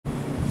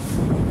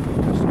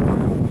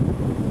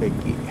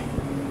駅。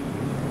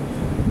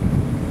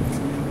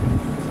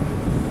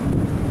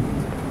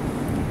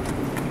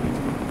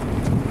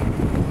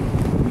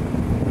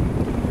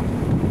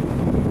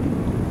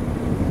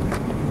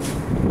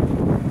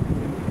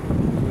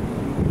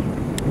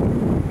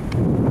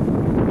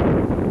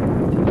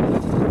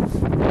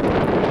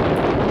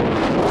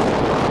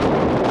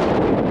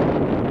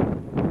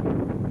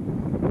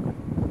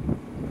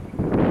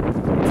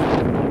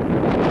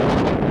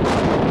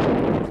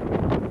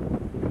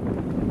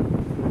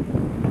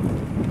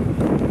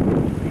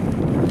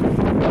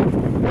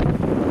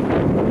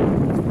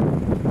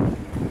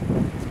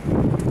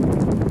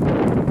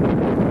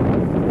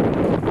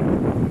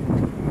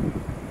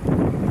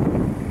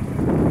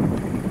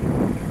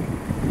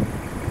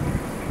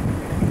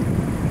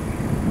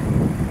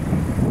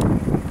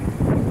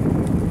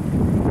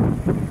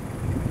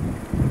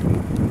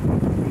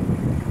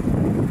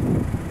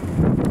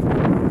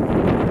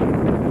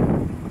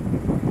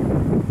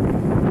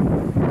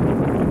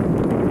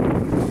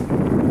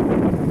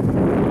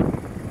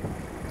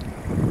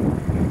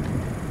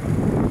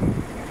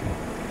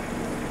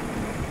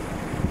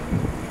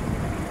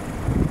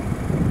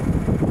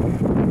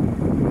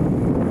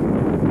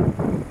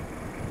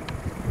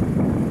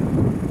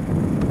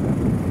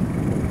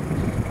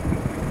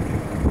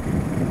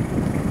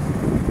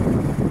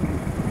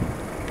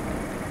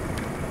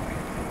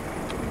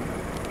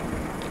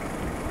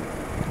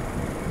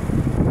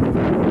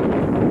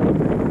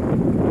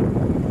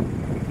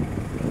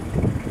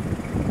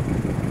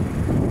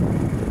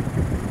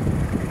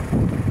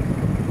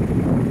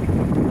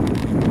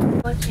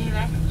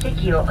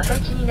席をお立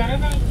ちになら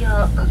ないよ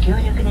うご協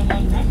力願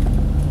います。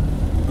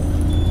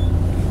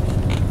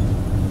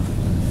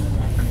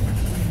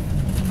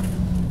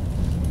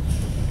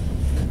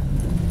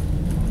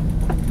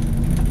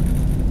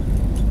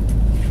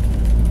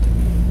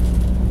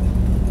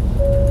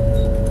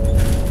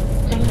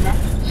次は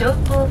商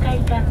工会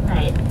館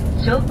前、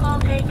商工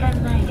会館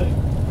前です。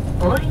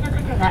お降りの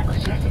方がお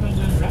知らせ願い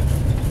ま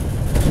す。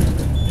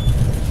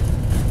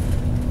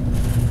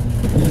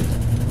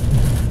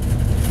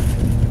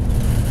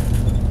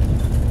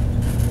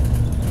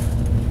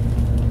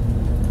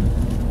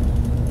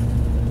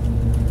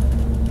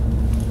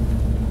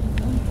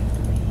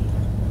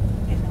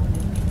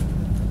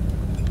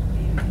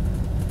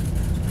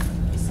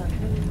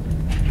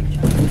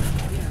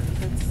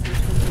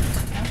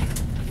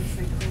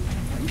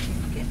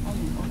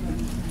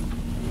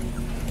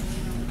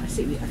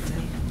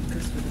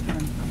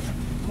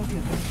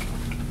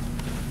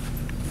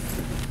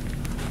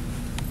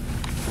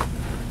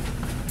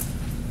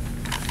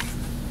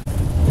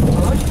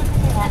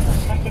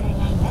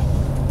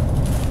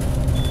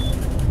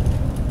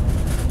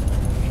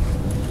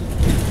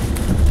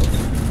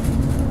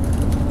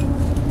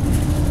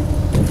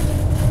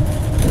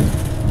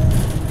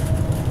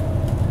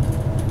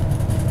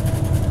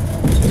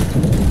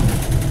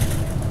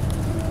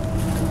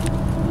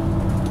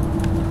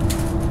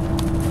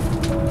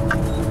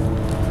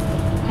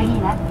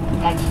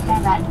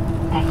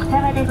滝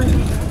沢でござい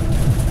ます。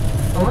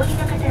お降りの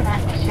方は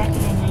お知らせ願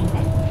いま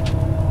す。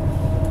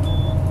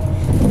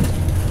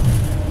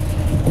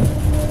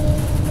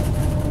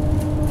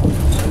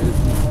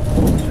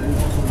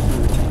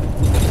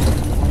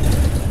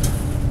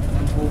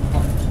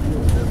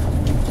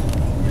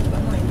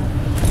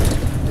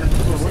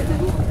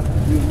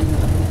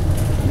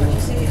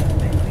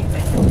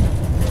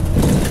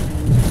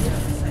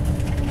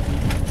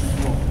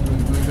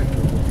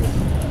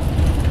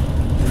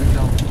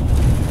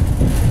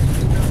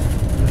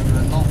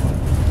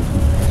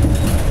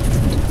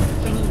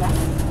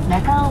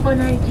中尾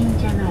内神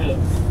社前、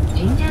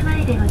神社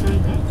前でござい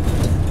ます。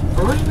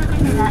お降りの方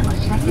はお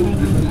知らせ願い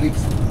ま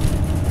す。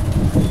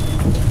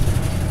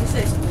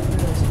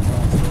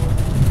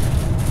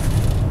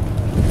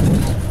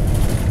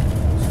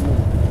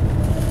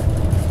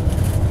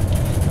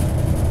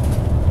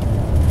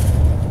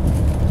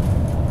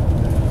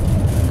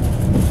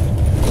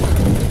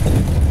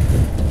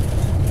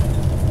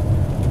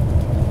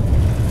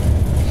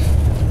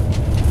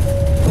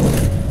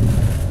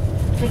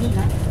次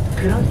は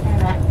黒沢。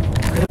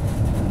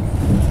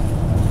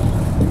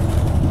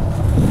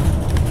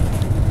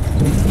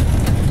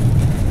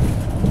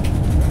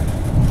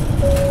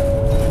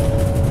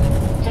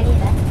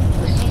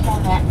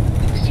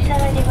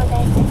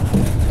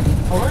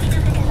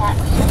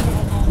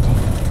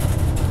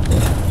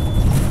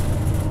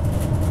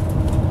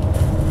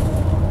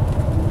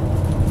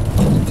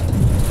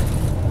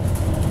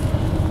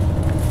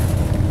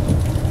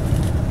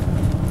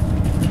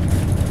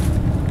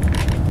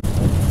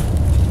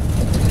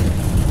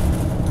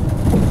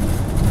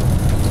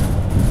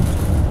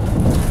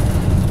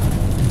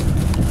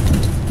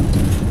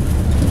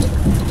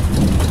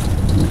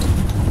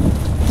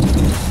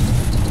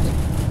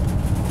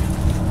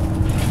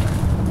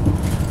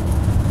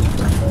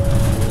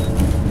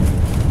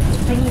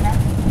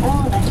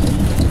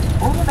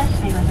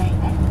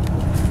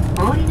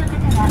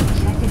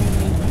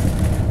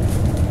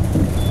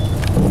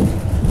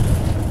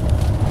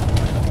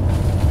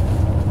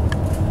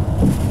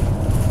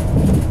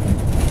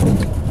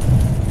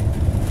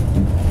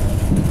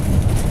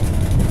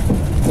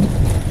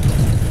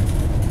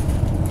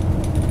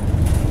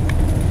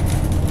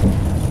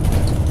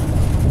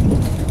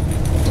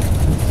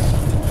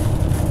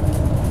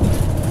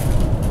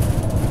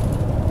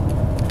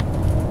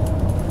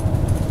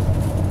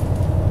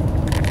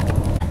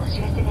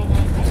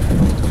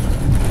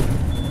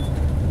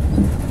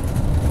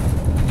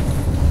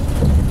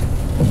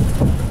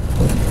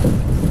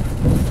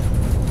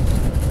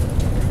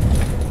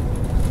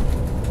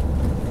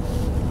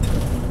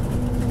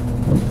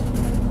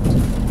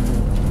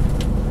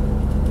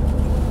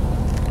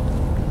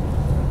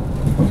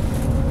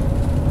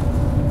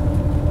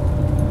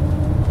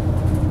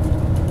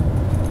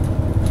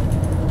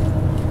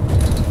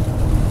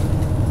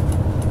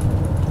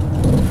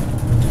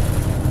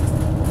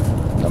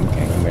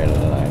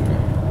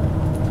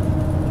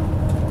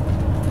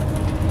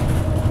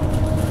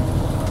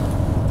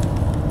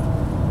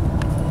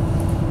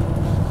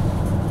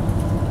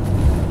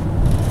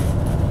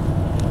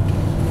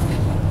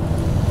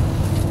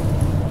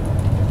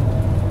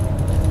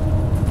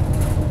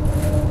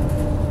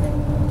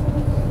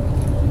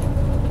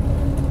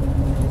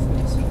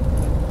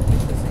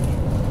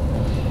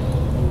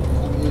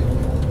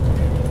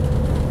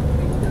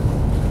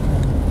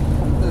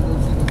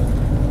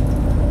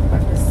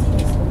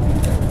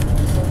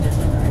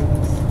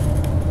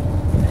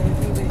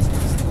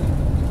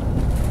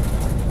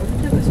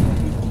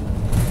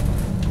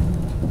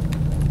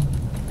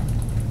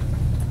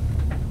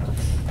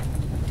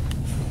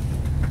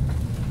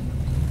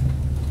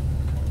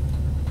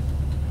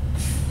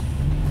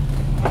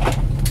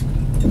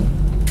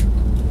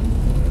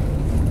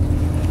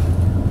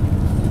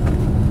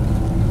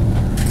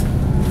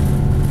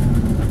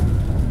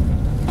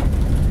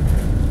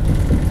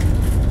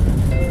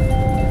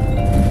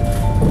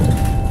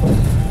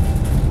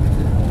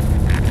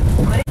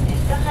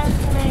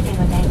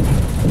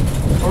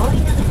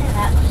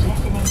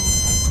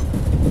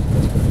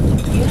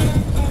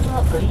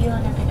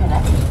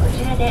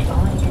でお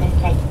降りくだ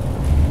さい。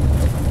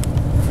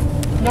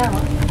なお、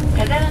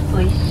田沢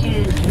湖一周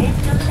記念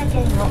乗車券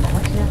をお持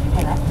ちの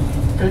方は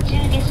途中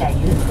下車有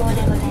効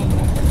でございま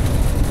す。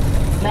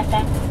また、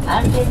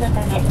安全の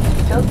ため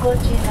走行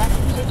中は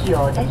席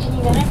をお立ち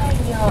にならな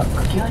いようご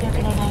協力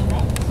願いま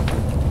す。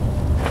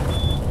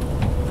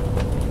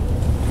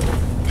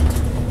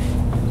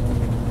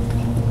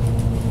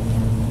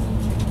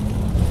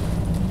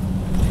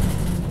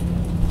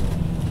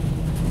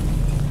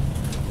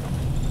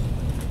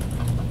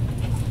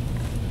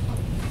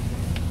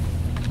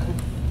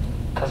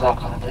田沢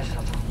からです。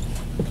どうぞ。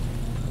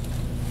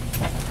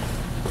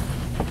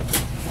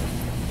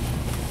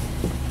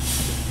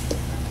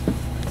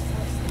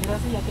グラ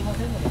ス焼けま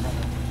せんので、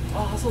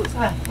ああ、そうです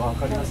ね。わ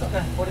かりました。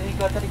これに行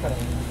くあたりから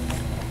入れて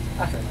く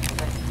ださい。あ、そうです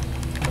ね。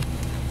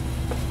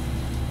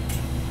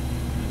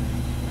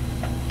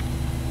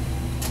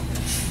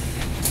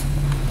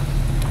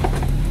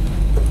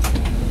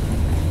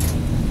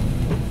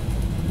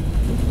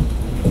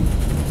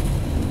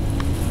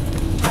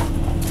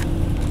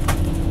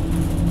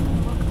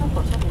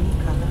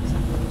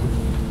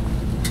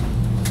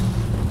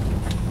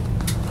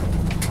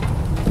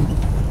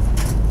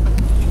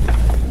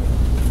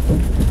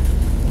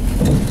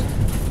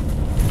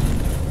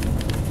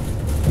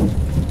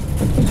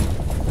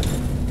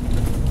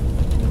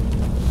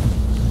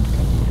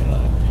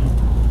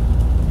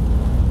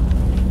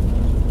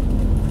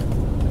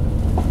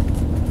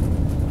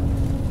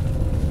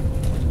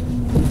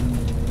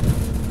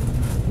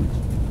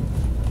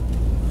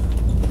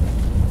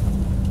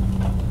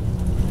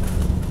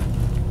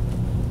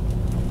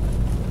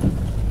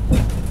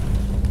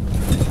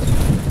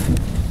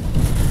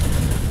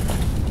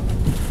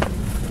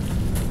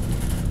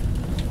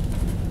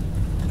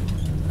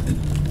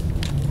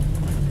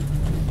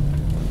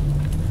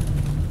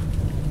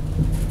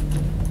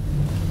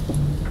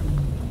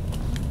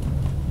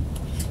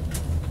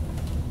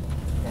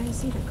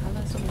See the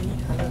color, so many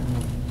colors.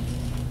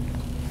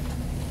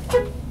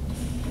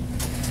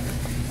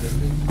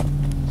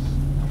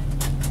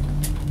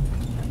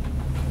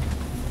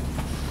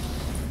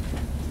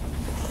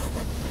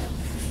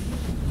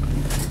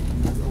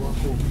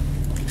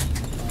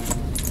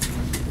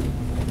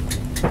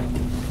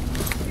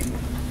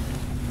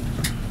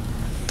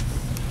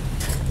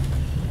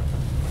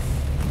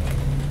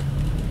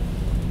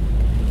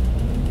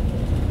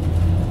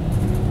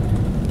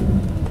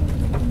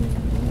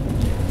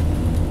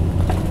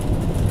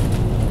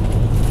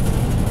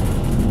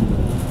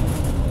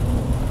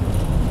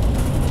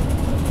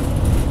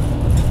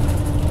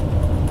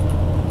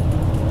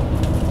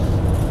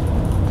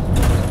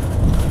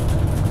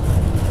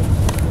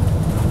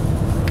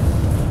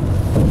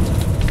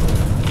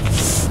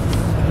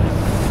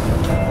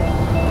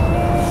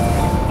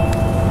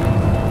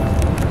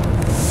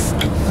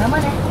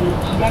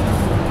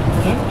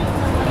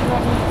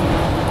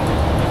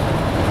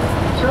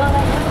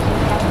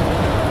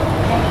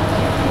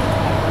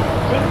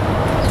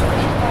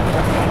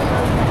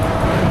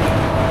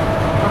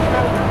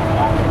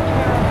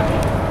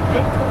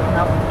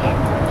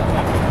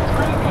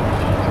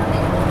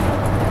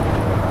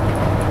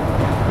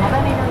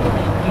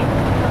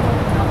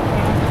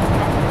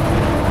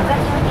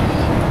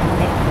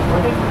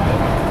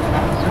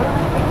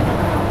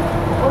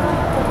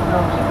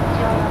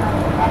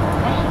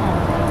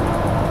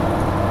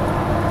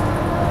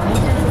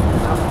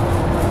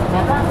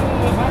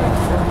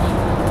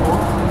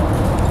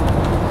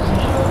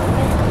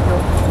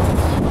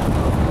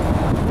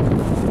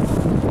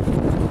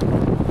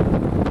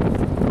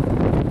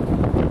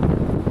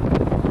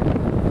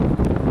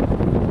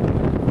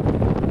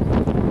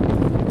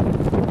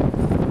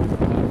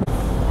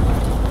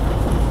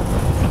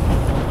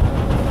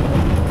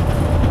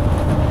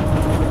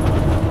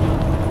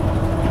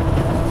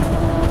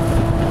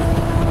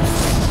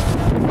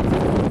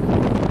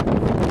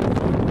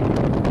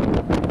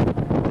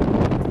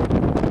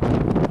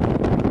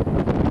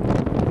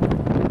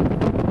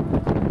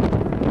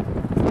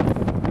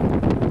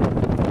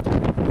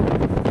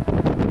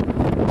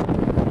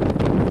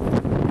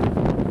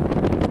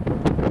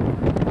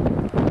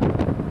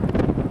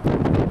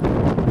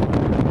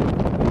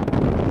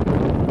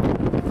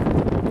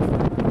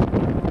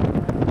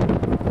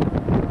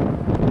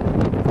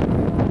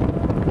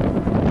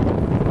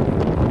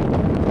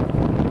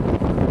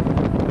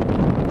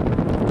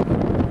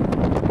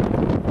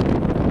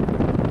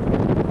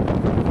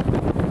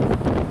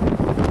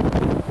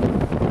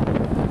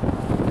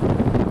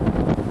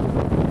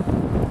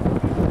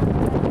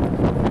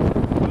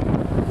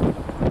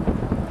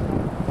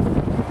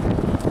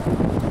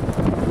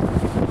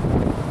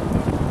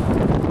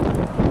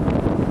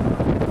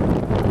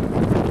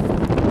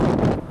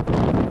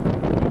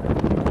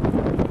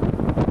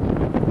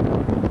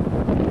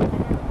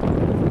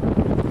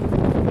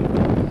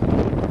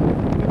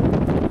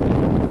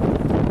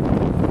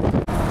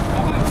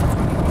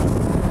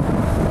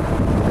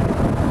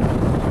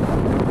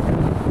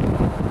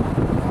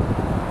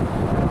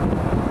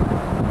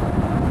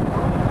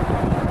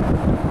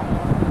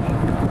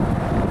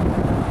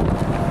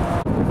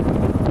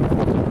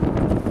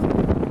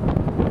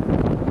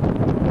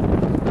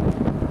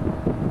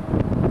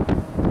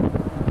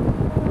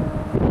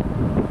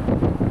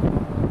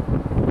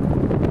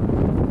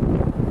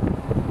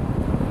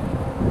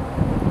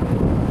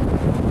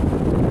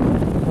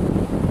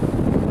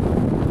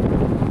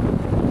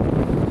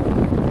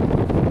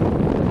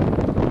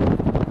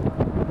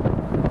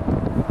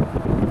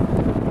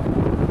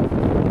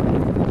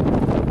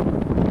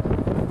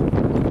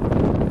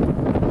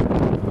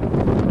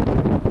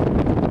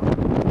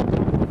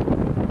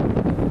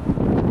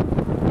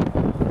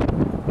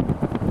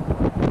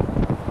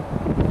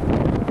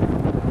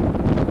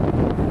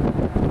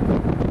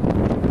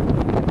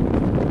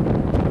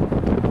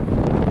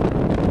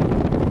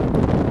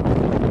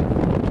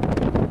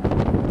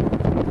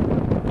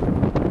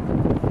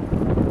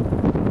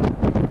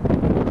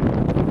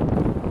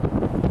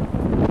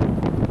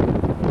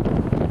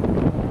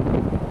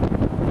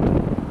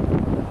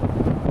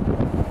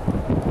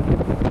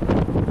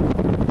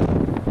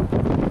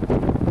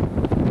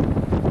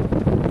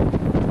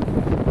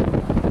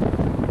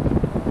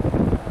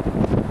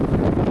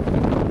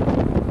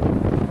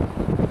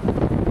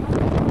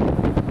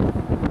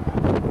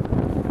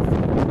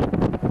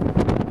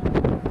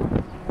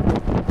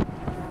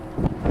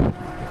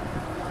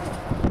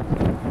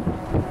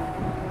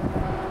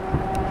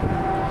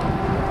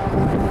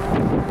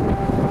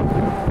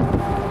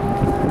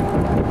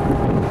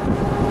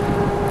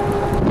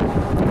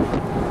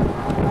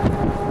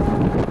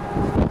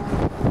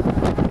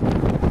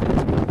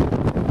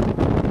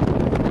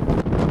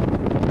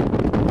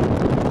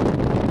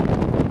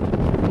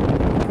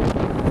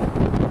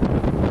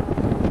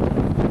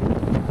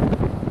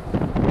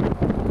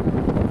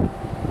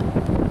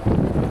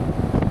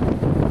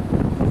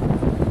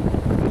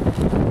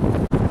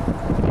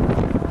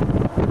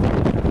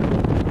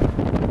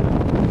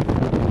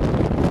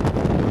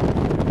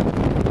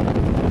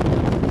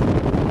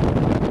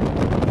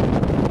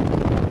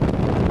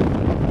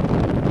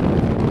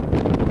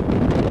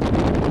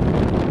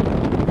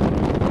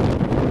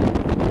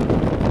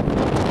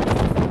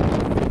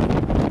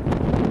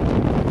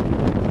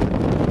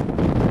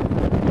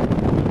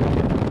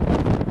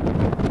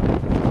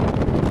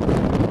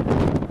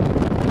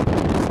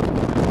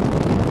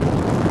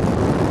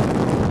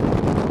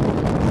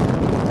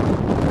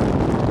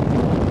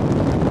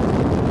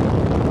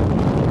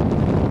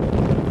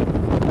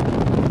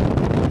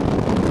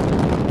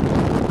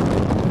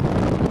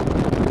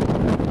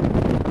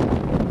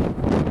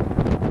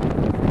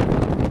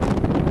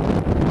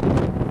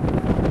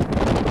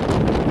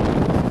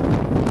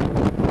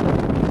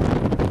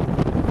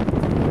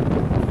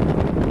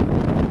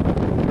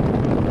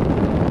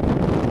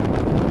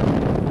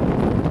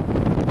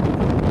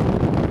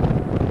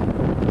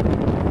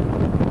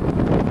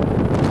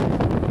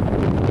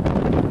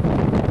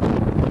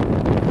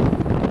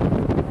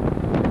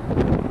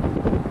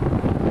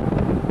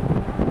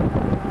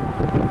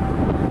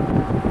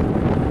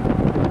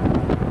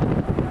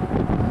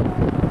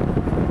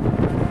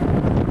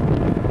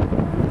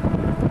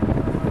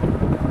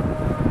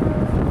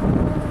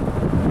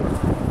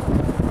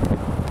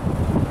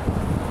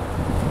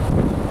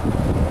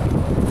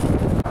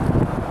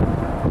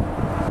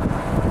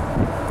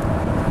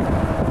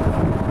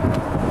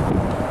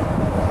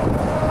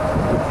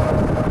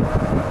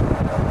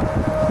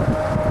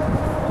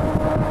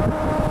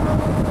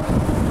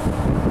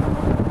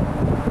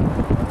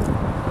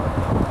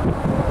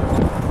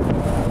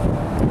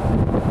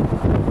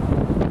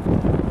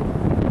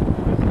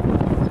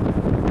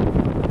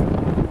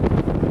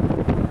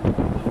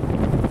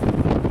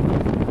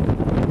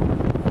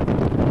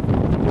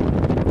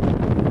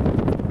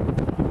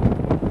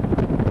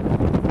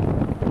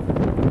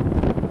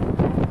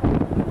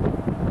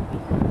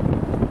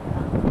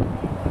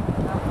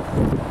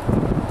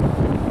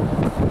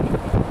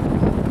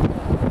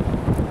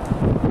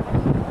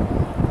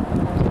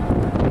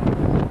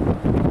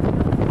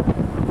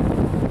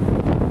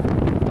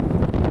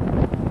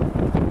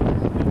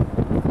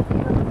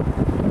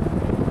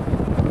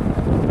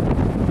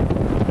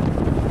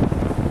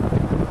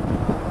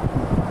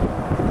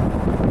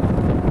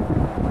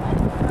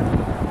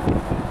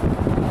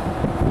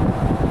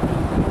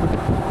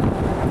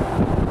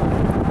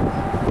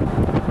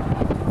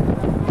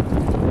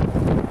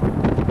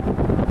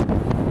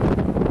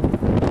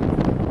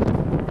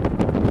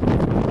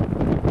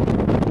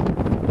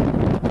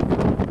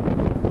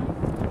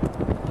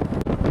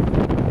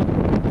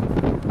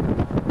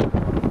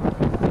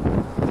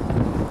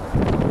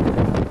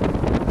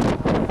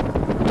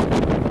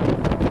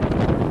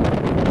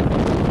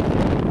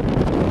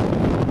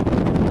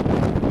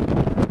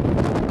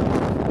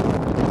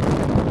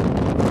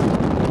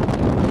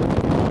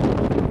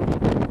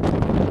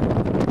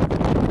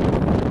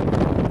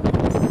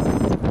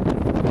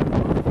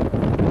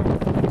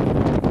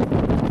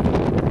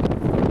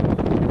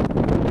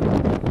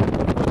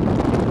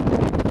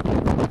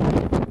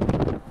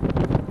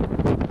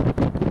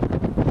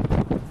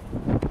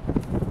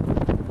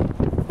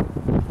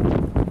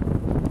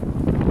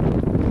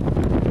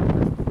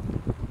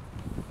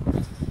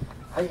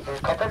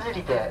 片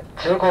尻で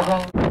15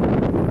分。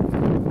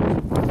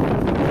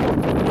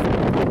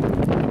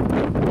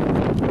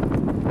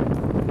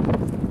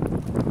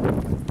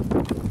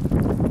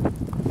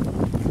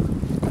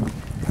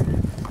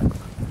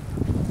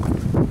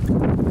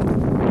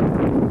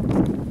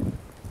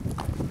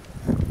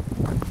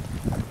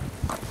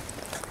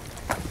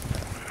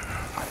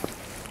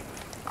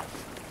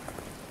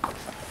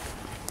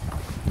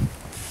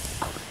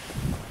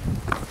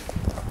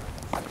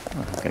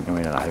Cảnh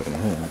này là lại cái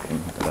này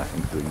là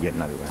tự nhiên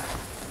là được rồi.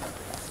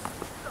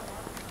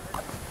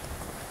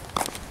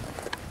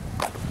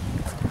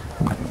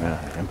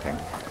 Em cảnh.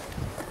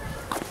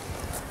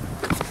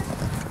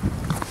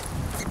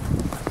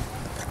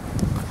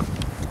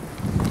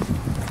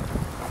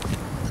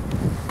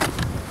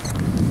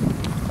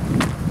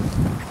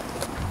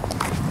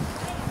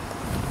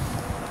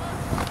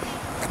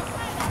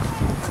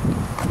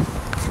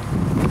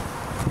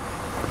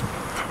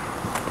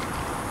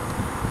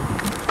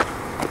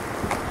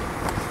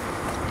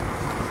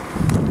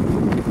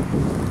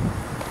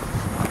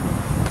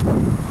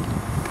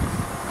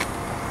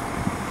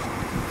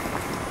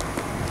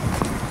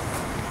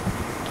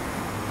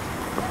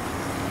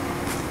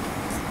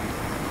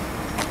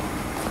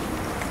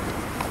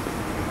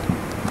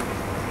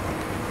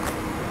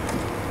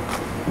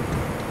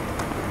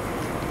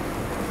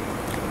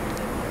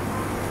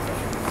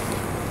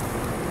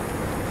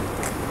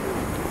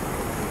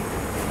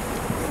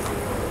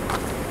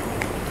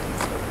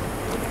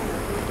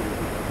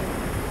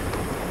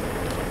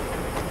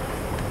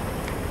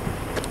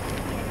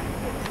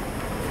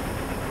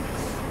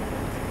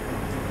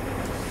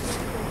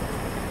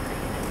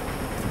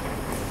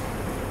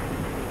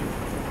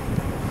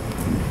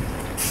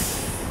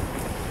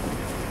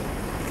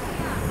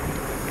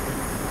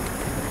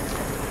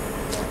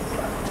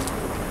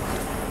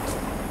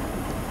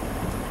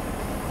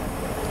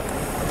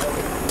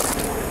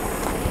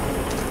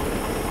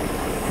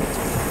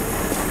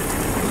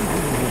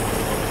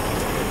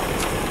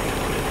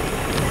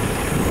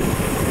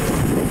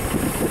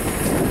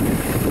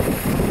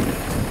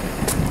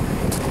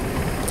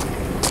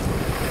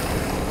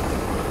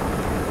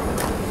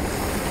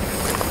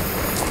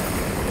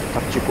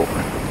 Tắt chiếc cột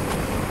này.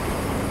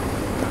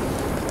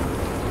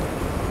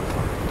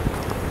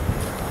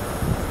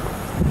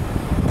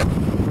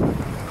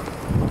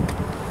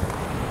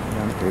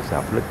 Yang kayak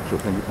sablet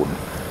sudah Jepun.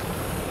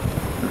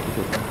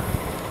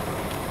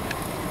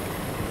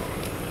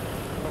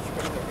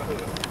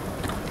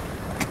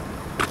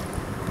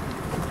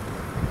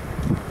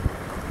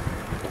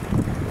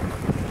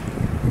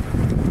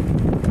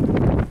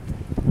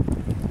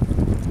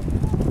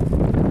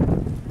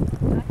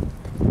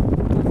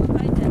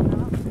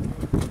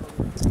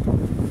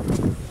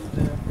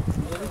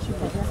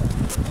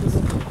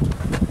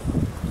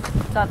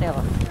炸掉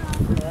了。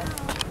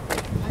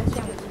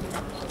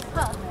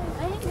好，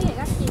哎，你也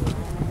要吃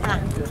啊？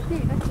你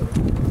也要吃。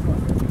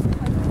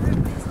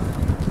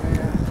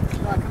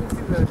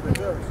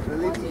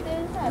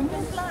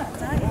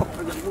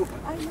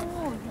I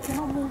know, you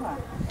cannot move.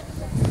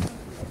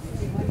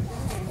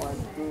 One,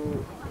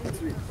 two,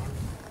 three.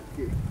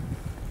 Okay.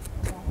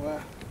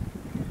 One.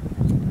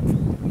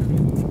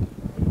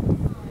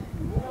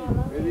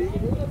 Ready?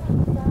 Ready,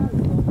 one,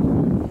 two,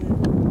 three.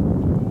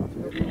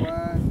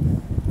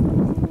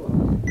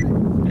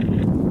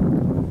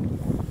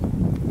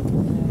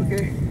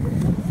 Okay.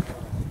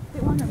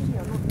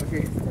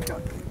 Okay,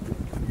 cut.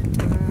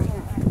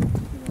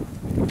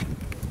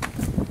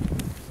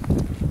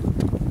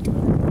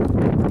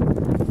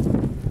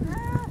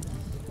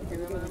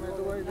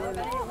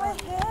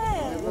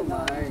 Never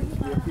mind.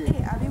 Okay.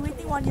 Hey, I've been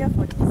waiting 1 year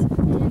for this.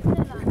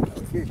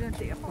 Okay. Gonna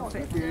take a photo.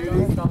 Okay.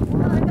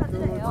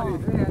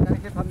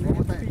 One,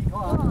 two, three.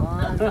 One.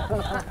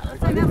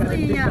 真係唔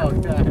知啊！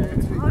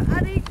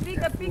呢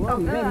個邊個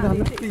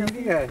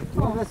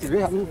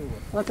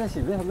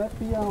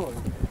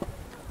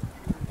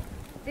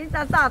你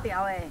炸炸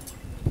掉誒！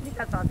你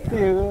炸炸掉。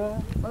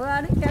冇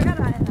啊！你行緊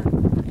嚟啊！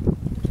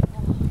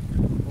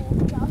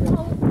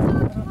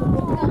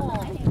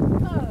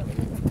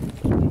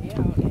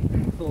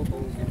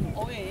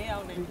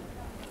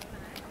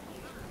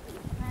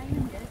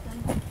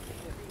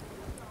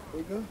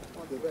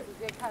直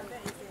接看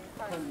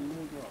荧幕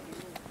就好了。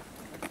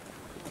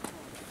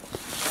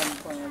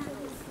放那个出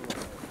来。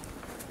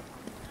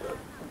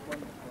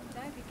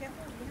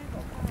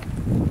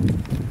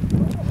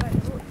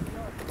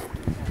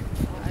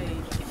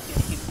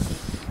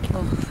哦，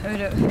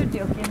去條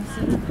劍線。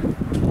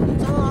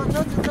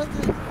車子。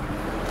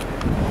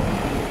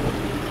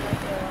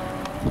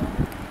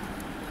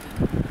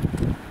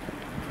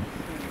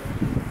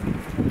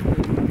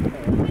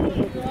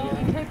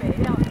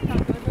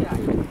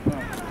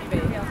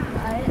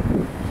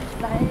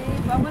來，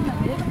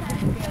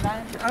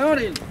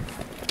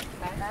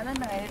咱兩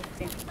個，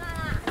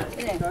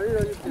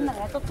咱兩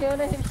個都叫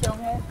你翕相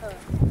嘅，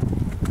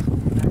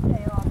係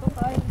喎，都可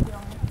以翕相，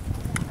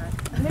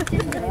你知唔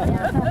知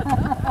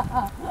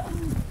啊？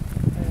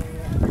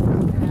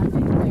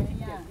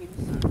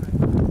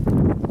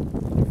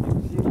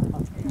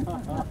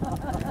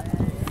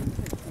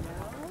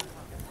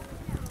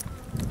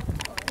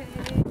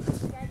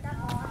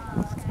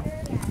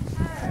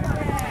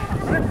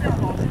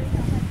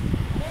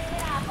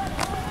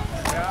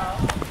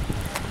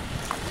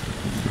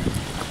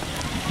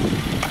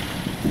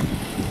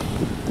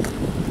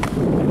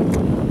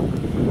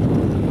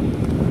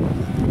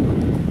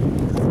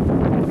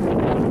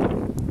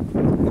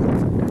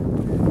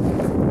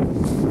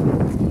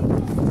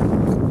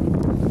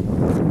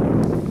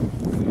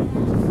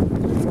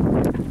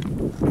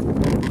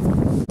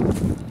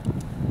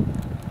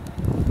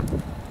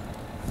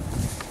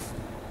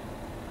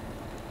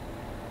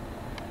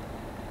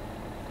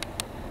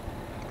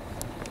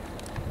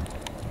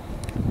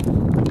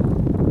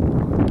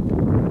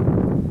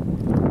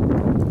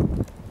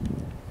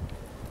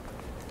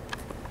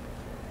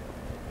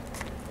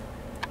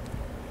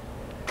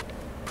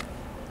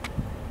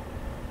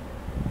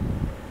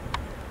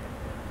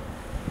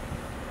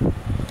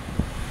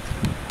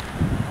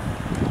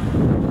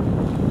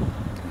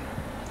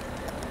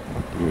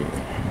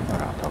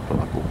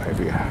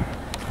 dia.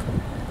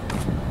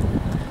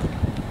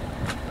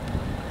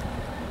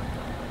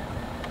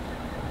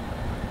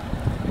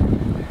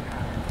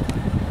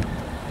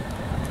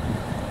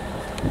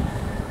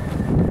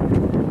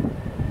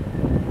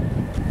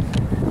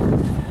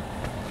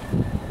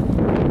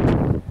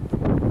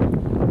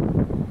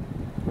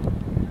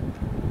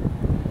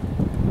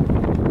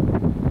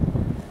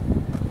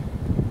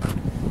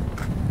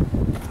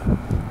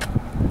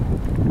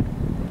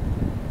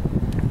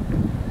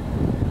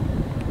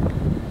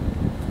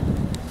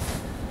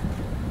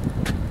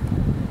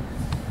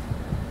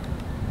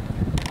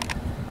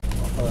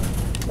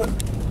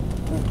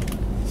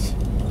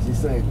 She's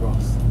so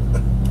gross.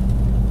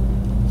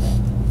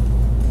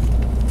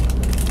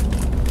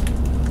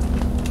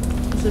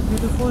 It's a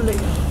beautiful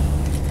lake.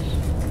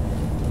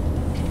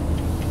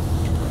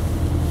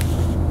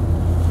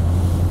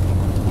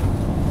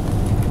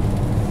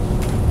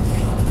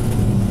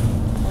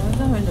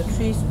 When the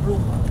trees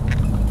bloom,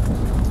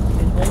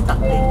 it won't touch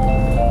it.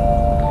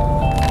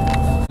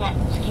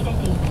 突き出て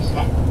いまし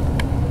た。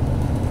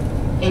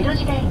江戸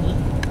時代に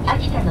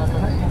秋田の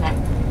殿様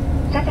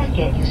佐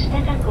竹義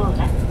高公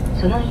が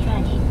その岩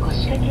に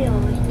腰掛けを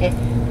置いて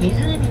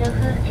湖の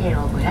風景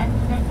をご覧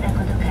になったこ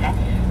とから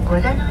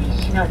御座の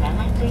石の名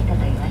がついた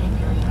と言われて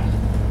おります。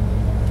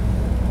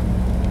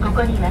こ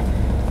こには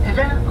田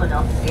沢湖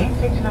の伝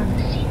説の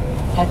主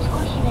初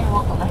子姫を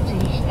お祭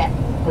りした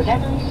御座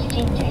の石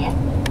神社や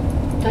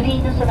鳥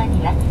居のそば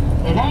には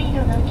七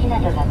色の木な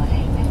どがござ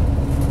います。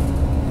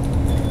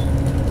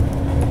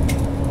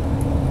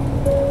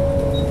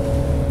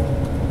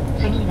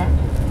次は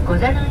御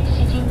座の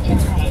石神社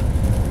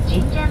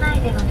前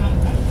でござい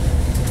ま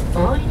す。お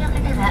降りの方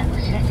はお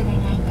知らせ願い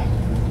ます。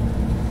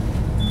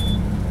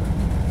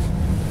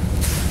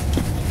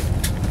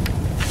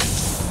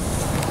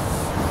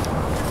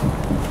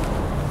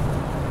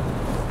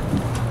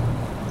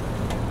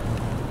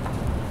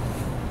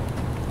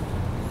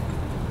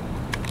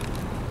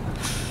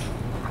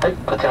はい、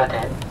こちら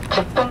で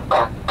10分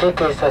間休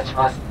憩いたし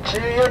ます。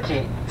14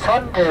時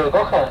35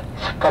分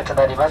出発に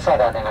なりますの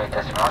でお願いい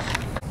たしま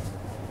す。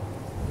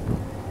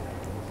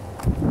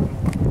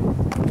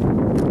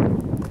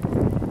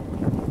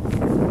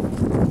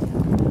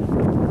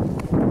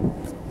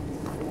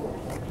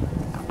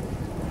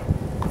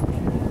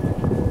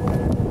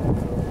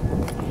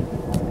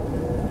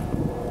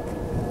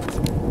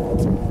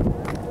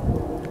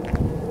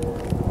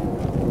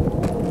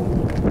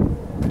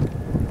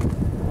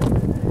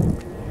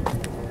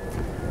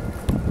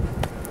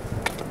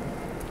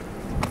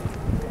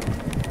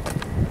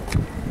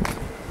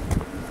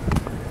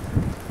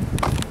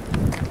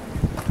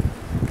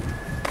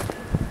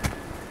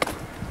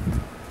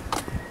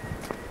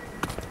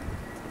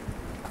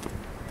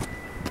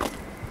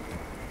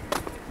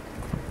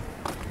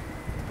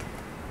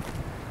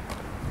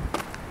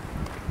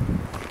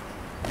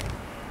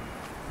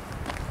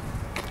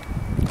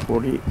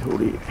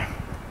鳥。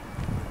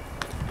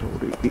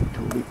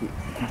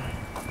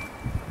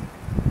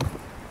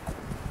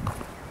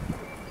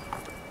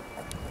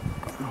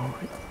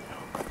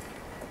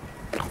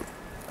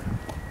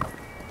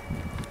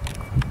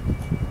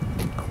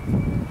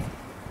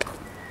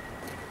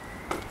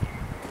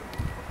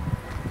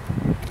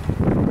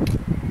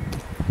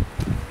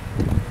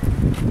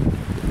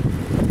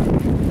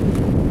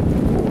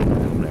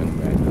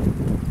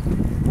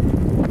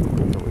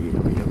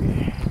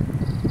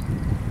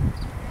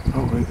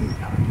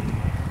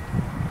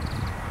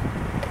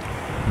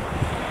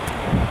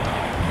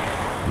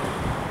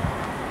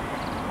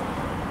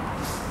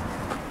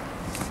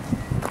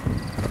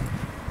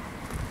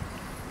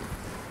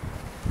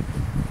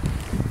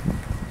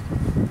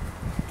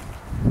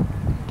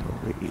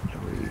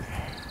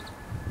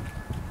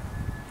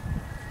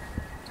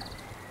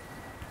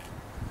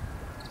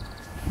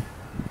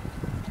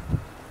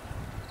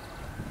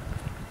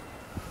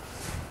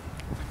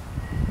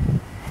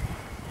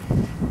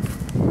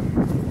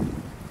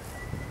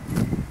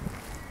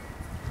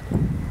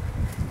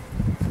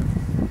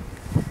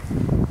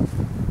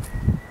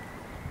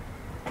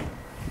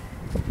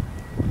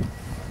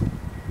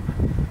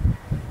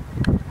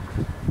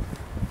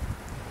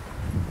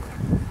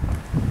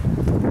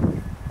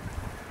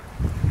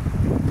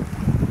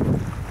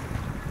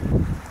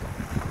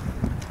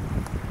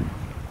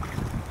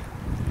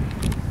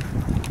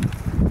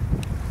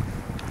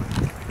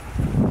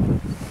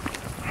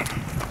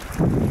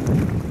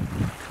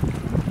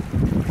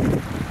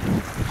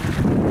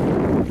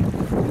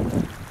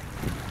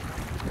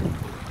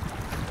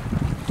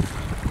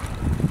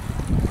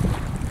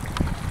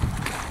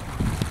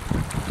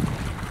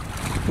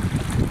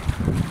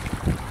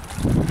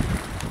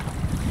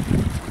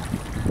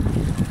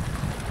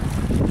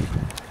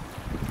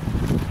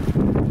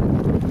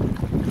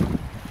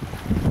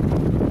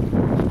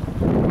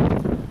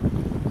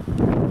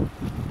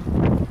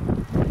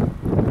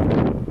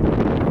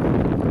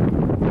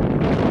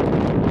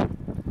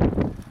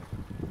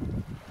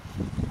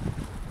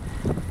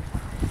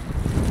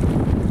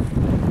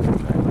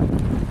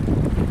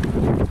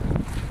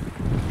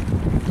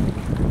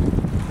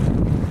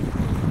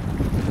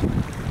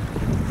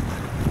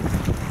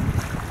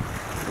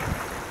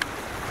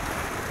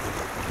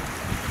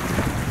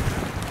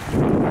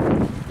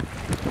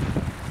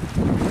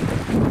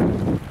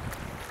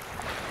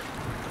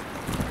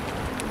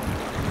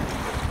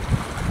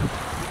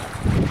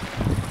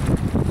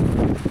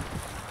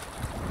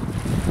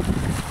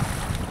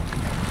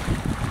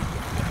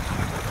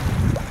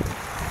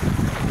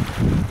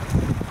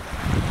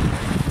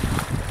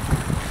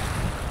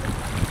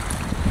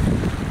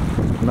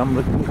6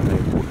 menit na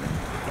yung puno.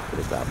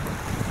 Kereta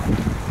api.